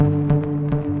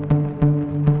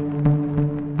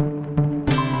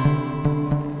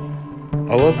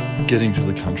I love getting to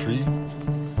the country,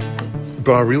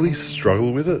 but I really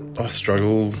struggle with it. I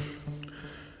struggle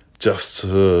just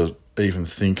to even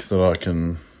think that I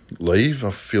can leave.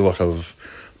 I feel like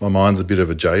my mind's a bit of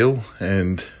a jail,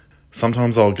 and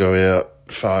sometimes I'll go out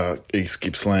far East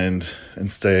Gippsland and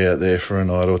stay out there for a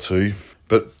night or two.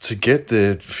 But to get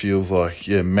there feels like,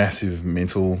 massive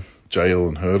mental jail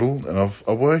and hurdle. And I've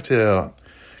worked out,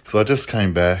 because I just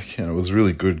came back and it was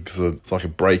really good because it's like a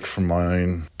break from my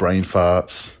own brain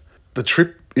farts. The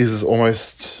trip is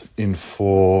almost in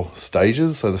 4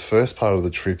 stages. So the first part of the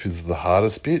trip is the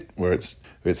hardest bit, where it's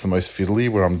the most fiddly,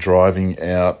 where I'm driving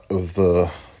out of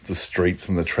the streets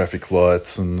and the traffic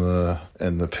lights and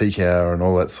the peak hour and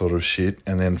all that sort of shit,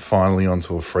 and then finally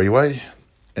onto a freeway.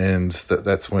 And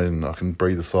that's when I can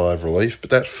breathe a sigh of relief.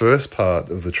 But that first part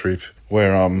of the trip,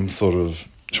 where I'm sort of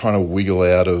trying to wiggle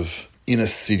out of inner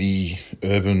city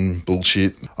urban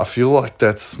bullshit, I feel like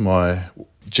that's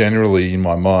generally in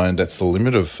my mind, that's the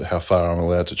limit of how far I'm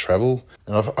allowed to travel.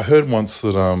 And I heard once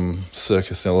that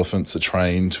circus elephants are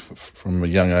trained from a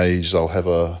young age. They'll have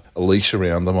a leash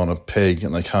around them on a peg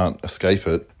and they can't escape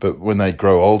it. But when they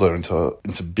grow older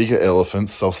into bigger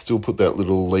elephants, they'll still put that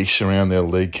little leash around their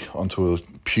leg onto a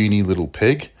puny little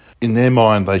peg. In their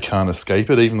mind, they can't escape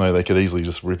it, even though they could easily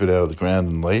just rip it out of the ground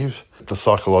and leave. The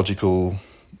psychological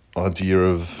idea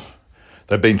of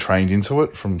they've been trained into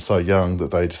it from so young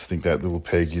that they just think that little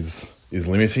peg is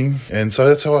limiting. And so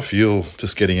that's how I feel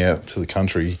just getting out to the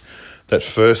country. That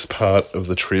first part of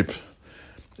the trip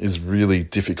is really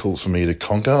difficult for me to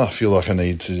conquer. I feel like I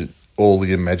need all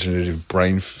the imaginative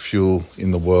brain fuel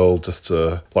in the world just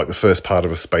to, like the first part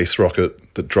of a space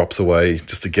rocket that drops away,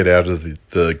 just to get out of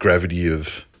the gravity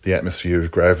of the atmosphere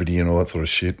of gravity and all that sort of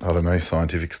shit. I don't know,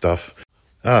 scientific stuff.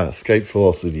 Escape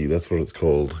velocity, that's what it's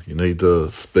called. You need the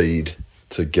speed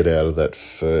to get out of that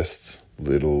first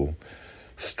little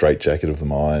straitjacket of the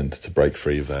mind, to break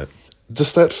free of that.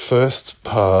 Just that first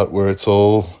part where it's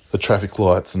all the traffic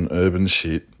lights and urban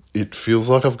shit, it feels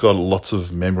like I've got lots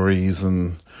of memories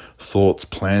and thoughts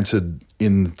planted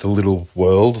in the little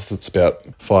world that's about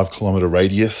 5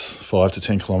 to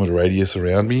 10 kilometre radius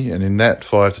around me. And in that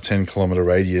 5 to 10 kilometre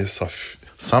radius,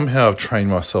 somehow I've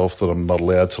trained myself that I'm not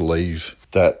allowed to leave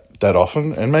that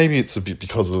often. And maybe it's a bit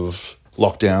because of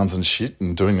lockdowns and shit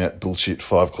and doing that bullshit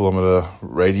 5 kilometre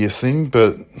radius thing,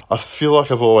 but I feel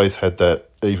like I've always had that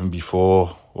even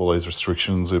before all these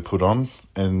restrictions were put on.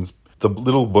 And the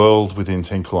little world within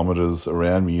 10 kilometres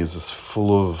around me is just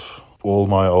full of all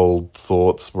my old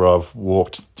thoughts, where I've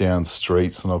walked down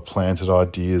streets and I've planted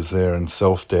ideas there, and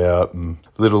self-doubt and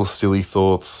little silly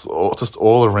thoughts just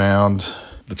all around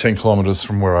the 10 kilometres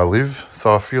from where I live.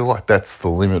 So I feel like that's the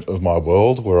limit of my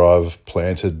world, where I've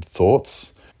planted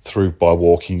thoughts by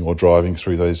walking or driving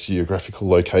through those geographical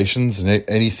locations, and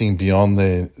anything beyond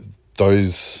there,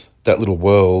 that little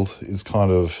world is kind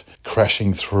of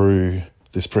crashing through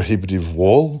this prohibitive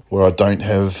wall where I don't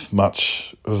have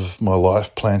much of my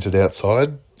life planted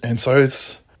outside. And so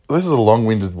this is a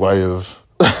long-winded way of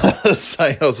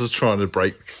saying I was just trying to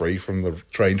break free from the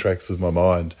train tracks of my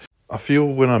mind. I feel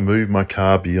when I move my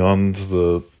car beyond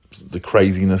the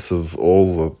craziness of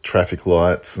all the traffic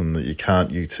lights, and that you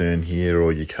can't U-turn here,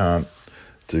 or you can't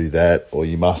do that, or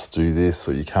you must do this,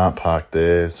 or you can't park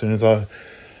there. As soon as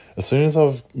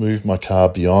I've moved my car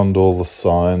beyond all the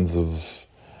signs of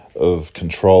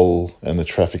control and the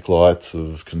traffic lights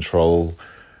of control,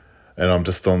 and I'm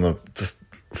just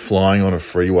flying on a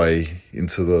freeway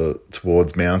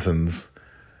towards mountains,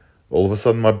 all of a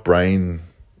sudden my brain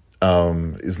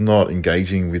is not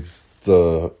engaging with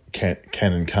the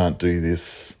can and can't do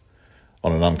this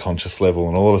on an unconscious level,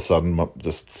 and all of a sudden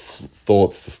just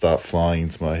thoughts to start flying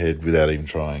into my head without even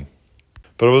trying.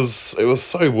 But it was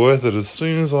so worth it. As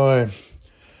soon as I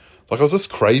was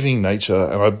just craving nature,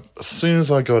 and as soon as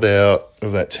I got out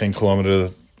of that 10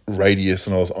 kilometre radius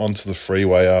and I was onto the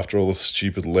freeway after all the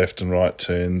stupid left and right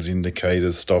turns,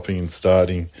 indicators, stopping and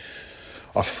starting,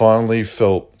 I finally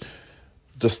felt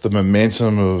just the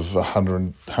momentum of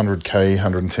 100k,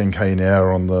 110k an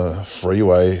hour on the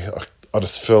freeway. I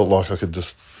just felt like I could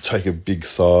just take a big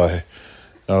sigh.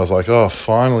 And I was like, oh,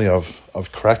 finally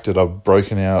I've cracked it. I've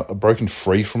broken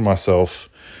free from myself.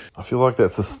 I feel like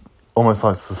that's almost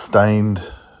like sustained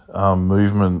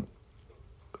movement,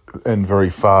 and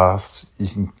very fast. You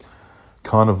can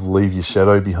kind of leave your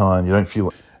shadow behind. You don't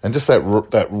feel... And just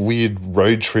that weird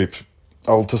road trip,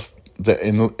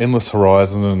 the endless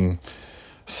horizon and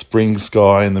spring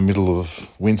sky in the middle of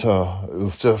winter, it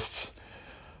was just,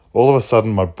 all of a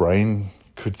sudden my brain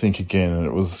could think again, and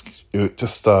it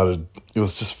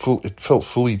felt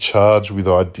fully charged with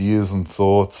ideas and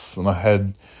thoughts, and I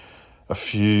had a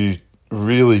few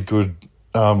really good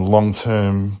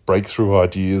long-term breakthrough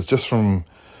ideas just from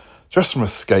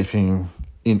escaping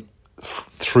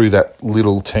through that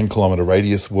little 10-kilometre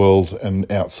radius world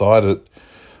and outside it.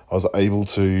 I was able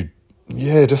to,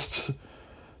 just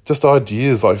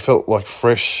ideas. I felt like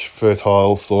fresh,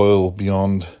 fertile soil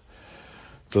beyond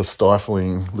the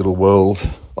stifling little world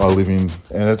I live in.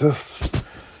 And it's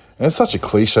such a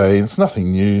cliche. It's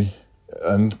nothing new.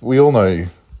 And we all know,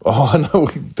 I know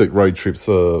that road trips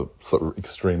are sort of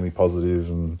extremely positive.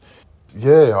 And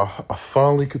I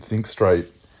finally could think straight.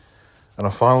 And I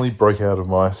finally broke out of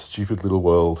my stupid little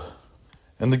world.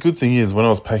 And the good thing is, when I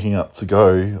was packing up to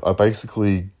go, I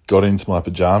basically got into my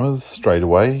pajamas straight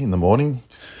away in the morning.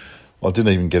 I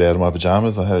didn't even get out of my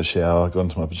pajamas. I had a shower, got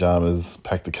into my pajamas,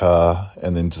 packed the car,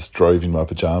 and then just drove in my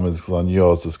pajamas because I knew I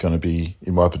was just going to be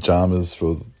in my pajamas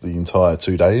for the entire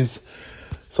 2 days.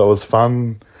 So it was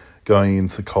fun going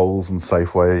into Coles and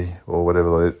Safeway or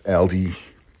whatever, Aldi,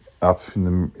 up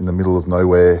in the middle of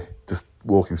nowhere, just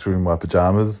walking through in my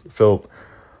pajamas. I felt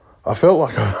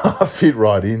like I fit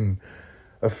right in.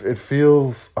 I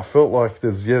felt like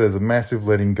there's a massive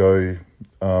letting go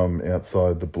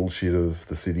outside the bullshit of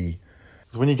the city.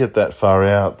 When you get that far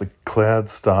out, the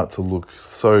clouds start to look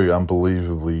so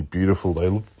unbelievably beautiful.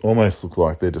 They almost look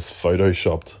like they're just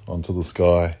photoshopped onto the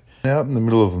sky. Out in the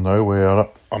middle of nowhere,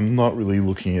 I'm not really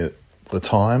looking at the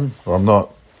time, or I'm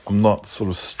not sort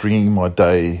of stringing my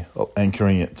day, or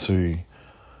anchoring it to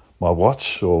my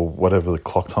watch or whatever the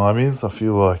clock time is. I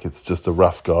feel like it's just a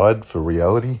rough guide for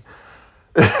reality.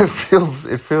 It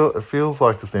feels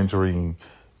like just entering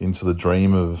into the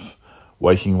dream of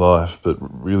waking life, but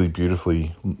really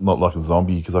beautifully, not like a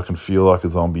zombie, because I can feel like a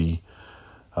zombie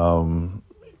when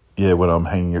I'm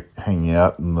hanging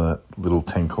out in the little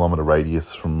 10-kilometre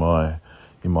radius in my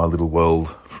little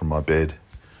world from my bed.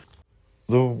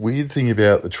 The weird thing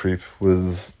about the trip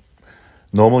was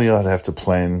normally I'd have to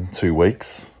plan 2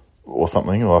 weeks or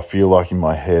something, or I feel like in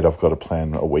my head I've got to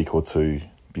plan a week or 2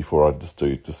 before I just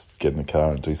get in the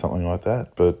car and do something like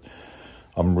that. But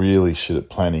I'm really shit at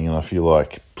planning, and I feel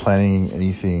like planning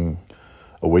anything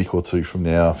a week or 2 from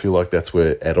now, I feel like that's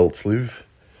where adults live.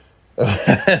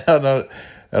 And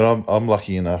I'm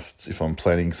lucky enough if I'm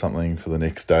planning something for the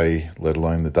next day, let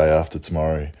alone the day after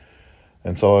tomorrow.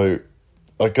 And so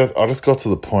I just got to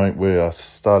the point where I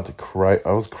started to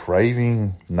I was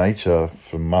craving nature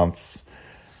for months,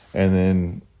 and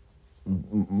then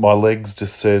my legs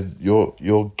just said,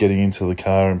 "You're getting into the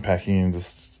car and packing and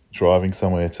just driving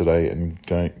somewhere today and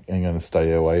going to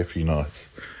stay away a few nights."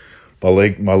 My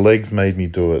legs made me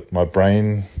do it. My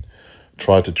brain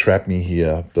tried to trap me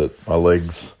here, but my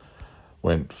legs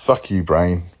went, "Fuck you,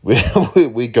 brain.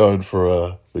 We're going for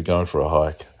a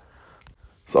hike."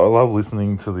 So I love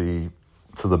listening to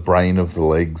the brain of the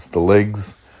legs. The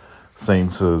legs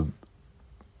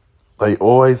they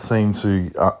always seem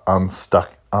to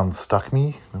unstuck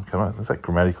me. Is that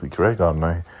grammatically correct? I don't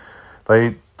know.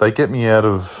 They get me out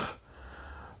of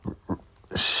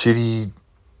shitty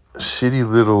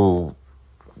little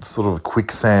sort of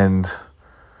quicksand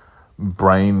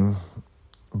brain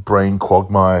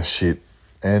quagmire shit,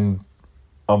 and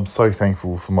I'm so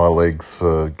thankful for my legs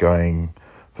for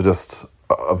just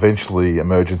eventually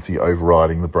emergency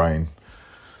overriding the brain.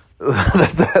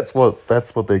 That's what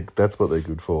they're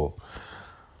good for.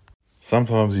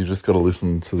 Sometimes you've just got to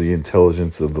listen to the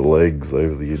intelligence of the legs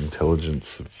over the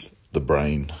intelligence of the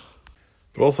brain.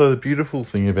 But also the beautiful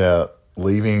thing about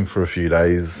leaving for a few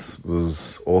days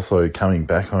was also coming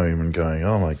back home and going,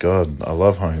 "Oh my God, I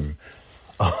love home.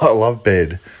 I love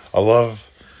bed. I love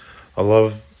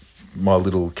my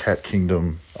little cat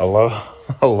kingdom. I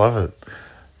love it."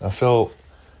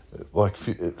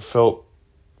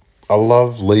 I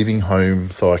love leaving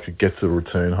home so I could get to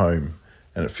return home,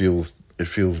 and it feels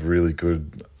really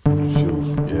good. It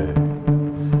feels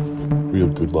real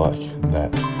good like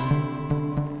that.